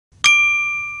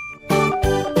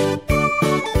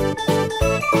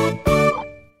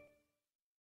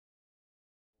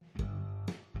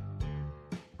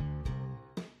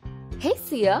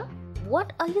Sia,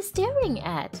 what are you staring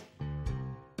at?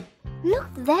 Look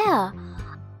there!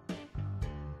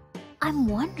 I'm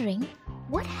wondering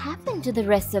what happened to the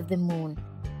rest of the moon.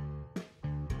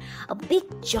 A big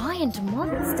giant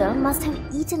monster must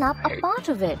have eaten up a part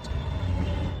of it.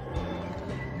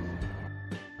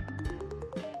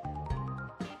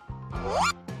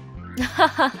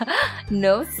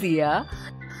 No, Sia.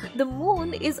 The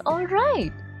moon is all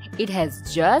right. It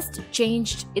has just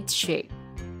changed its shape.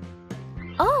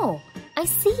 Oh, I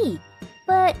see.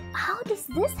 But how does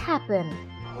this happen?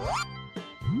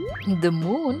 The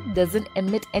moon doesn't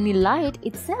emit any light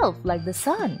itself like the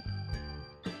sun.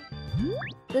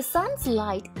 The sun's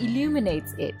light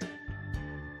illuminates it.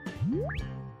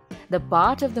 The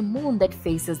part of the moon that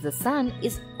faces the sun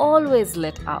is always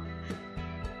lit up.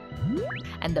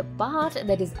 And the part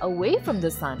that is away from the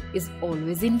sun is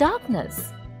always in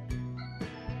darkness.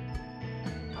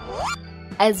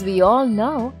 As we all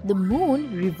know, the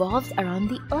moon revolves around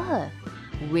the earth,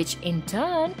 which in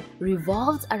turn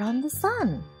revolves around the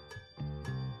sun.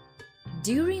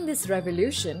 During this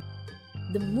revolution,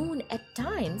 the moon at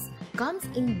times comes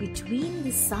in between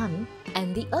the sun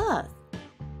and the earth,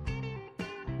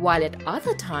 while at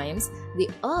other times the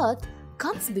earth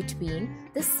comes between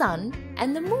the sun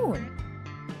and the moon.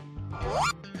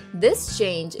 This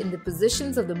change in the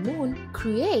positions of the moon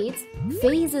creates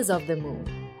phases of the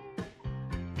moon.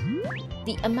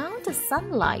 The amount of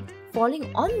sunlight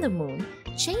falling on the moon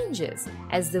changes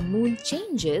as the moon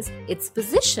changes its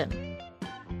position.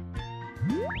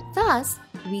 Thus,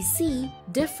 we see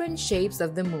different shapes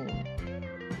of the moon.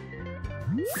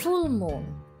 Full moon,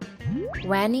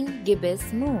 waning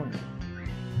gibbous moon,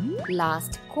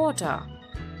 last quarter,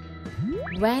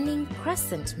 waning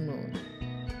crescent moon,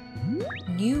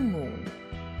 new moon,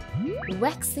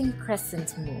 waxing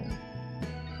crescent moon,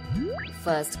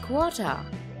 first quarter,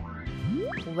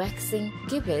 waxing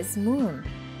gibbous moon.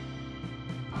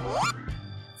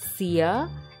 Sia,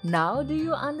 now do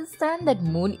you understand that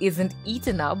moon isn't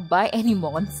eaten up by any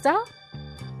monster?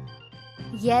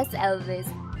 Yes, Elvis.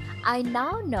 I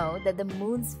now know that the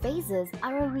moon's phases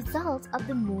are a result of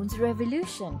the moon's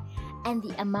revolution and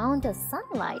the amount of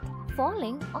sunlight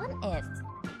falling on it.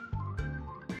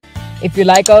 If you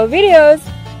like our videos,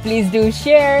 please do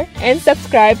share and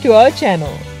subscribe to our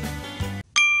channel.